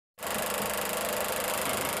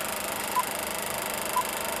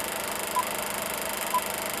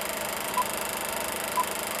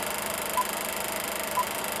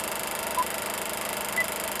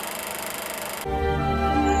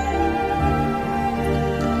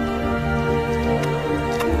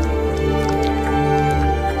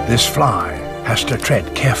This fly has to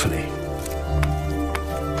tread carefully.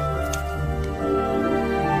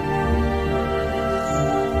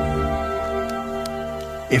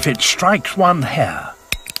 If it strikes one hair,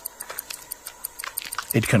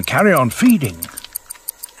 it can carry on feeding,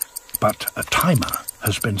 but a timer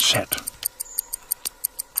has been set.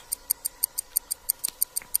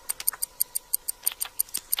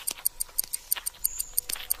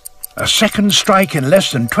 A second strike in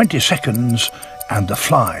less than 20 seconds and the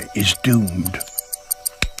fly is doomed.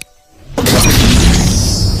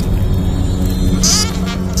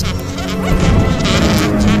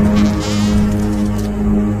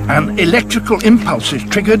 An electrical impulse is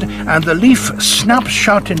triggered and the leaf snaps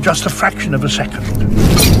shut in just a fraction of a second.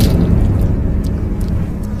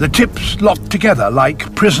 The tips lock together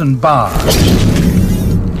like prison bars.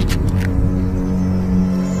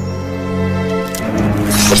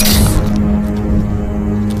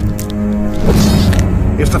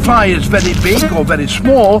 If the fly is very big or very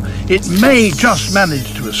small, it may just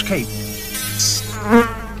manage to escape.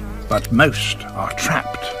 But most are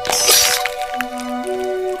trapped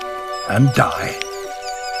and die.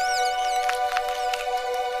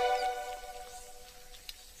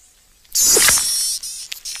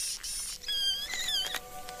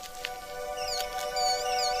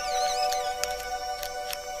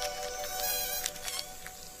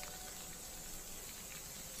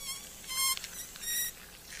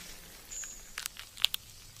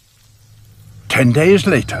 Ten days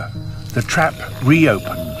later, the trap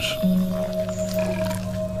reopens.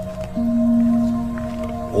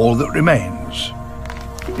 All that remains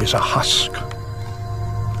is a husk.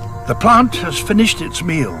 The plant has finished its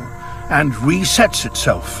meal and resets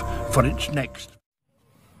itself for its next.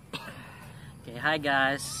 Okay, hi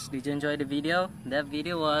guys, did you enjoy the video? That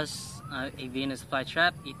video was a Venus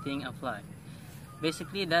flytrap eating a fly.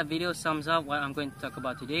 Basically, that video sums up what I'm going to talk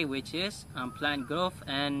about today, which is plant growth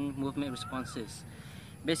and movement responses.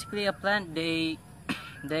 Basically, a plant, they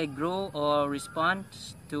grow or respond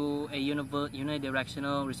to a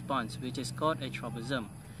unidirectional response, which is called a tropism.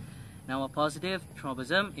 Now, a positive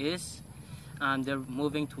tropism is they're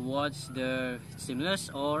moving towards the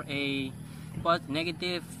stimulus, or a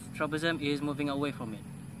negative tropism is moving away from it.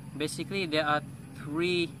 Basically, there are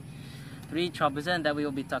three tropism that we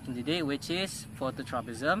will be talking today, which is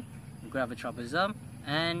phototropism, gravitropism,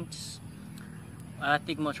 and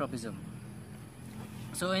thigmotropism.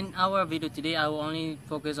 So in our video today, I will only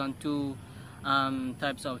focus on two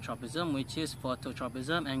types of tropism, which is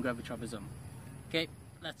phototropism and gravitropism. Okay,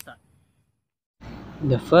 let's start.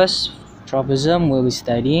 The first tropism we'll be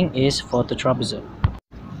studying is phototropism.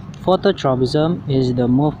 Phototropism is the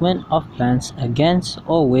movement of plants against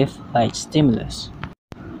or with light stimulus.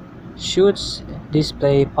 Shoots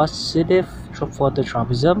display positive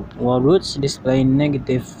phototropism, while roots display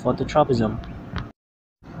negative phototropism.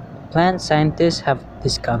 Plant scientists have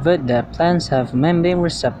discovered that plants have membrane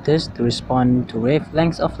receptors to respond to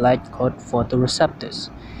wavelengths of light called photoreceptors.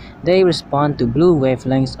 They respond to blue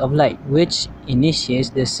wavelengths of light, which initiates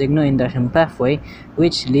the signal induction pathway,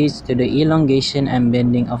 which leads to the elongation and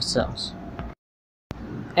bending of cells.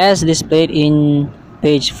 As displayed in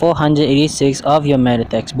page 486 of your meta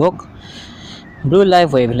textbook, blue light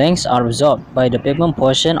wavelengths are absorbed by the pigment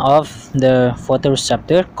portion of the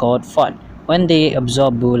photoreceptor called PHOT. When they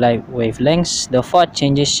absorb blue light wavelengths, the PHOT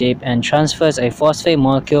changes shape and transfers a phosphate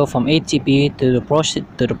molecule from ATP to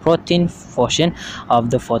the protein portion of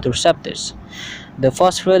the photoreceptors. The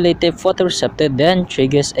phosphorylated photoreceptor then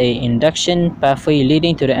triggers an induction pathway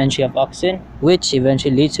leading to the entry of oxygen, which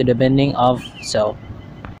eventually leads to the bending of cell.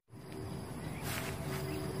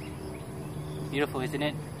 Beautiful, isn't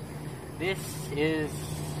it? This is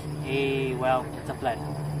it's a plant.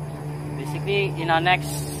 Basically, in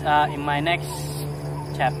my next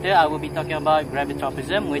chapter, I will be talking about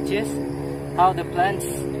gravitropism, which is how the plants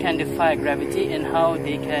can defy gravity and how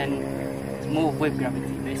they can move with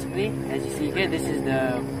gravity. Basically, as you see here, this is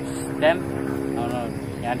the stem.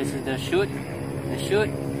 This is the shoot. The shoot,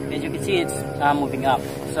 as you can see, it's moving up.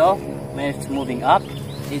 So when it's moving up,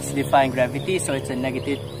 it's defying gravity. So it's a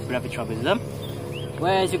negative gravitropism.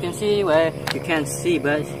 Whereas you can see, you can't see,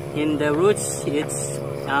 but in the roots, it's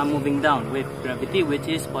moving down with gravity, which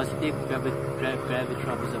is positive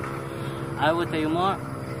gravitropism. I will tell you more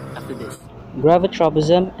after this.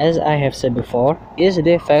 Gravitropism, as I have said before, is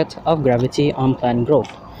the effect of gravity on plant growth.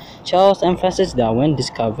 Charles and Francis Darwin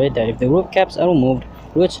discovered that if the root caps are removed,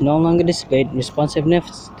 roots no longer displayed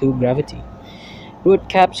responsiveness to gravity. Root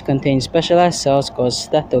caps contain specialized cells called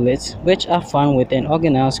statoliths, which are found within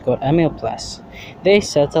organelles called amyloplasts. They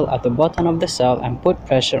settle at the bottom of the cell and put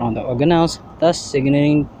pressure on the organelles, thus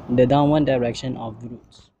signaling the downward direction of the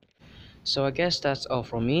roots. So I guess that's all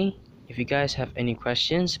from me. If you guys have any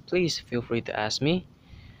questions, please feel free to ask me.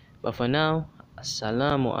 But for now,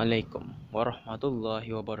 Assalamu alaikum wa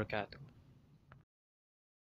rahmatullahi wa barakatuh.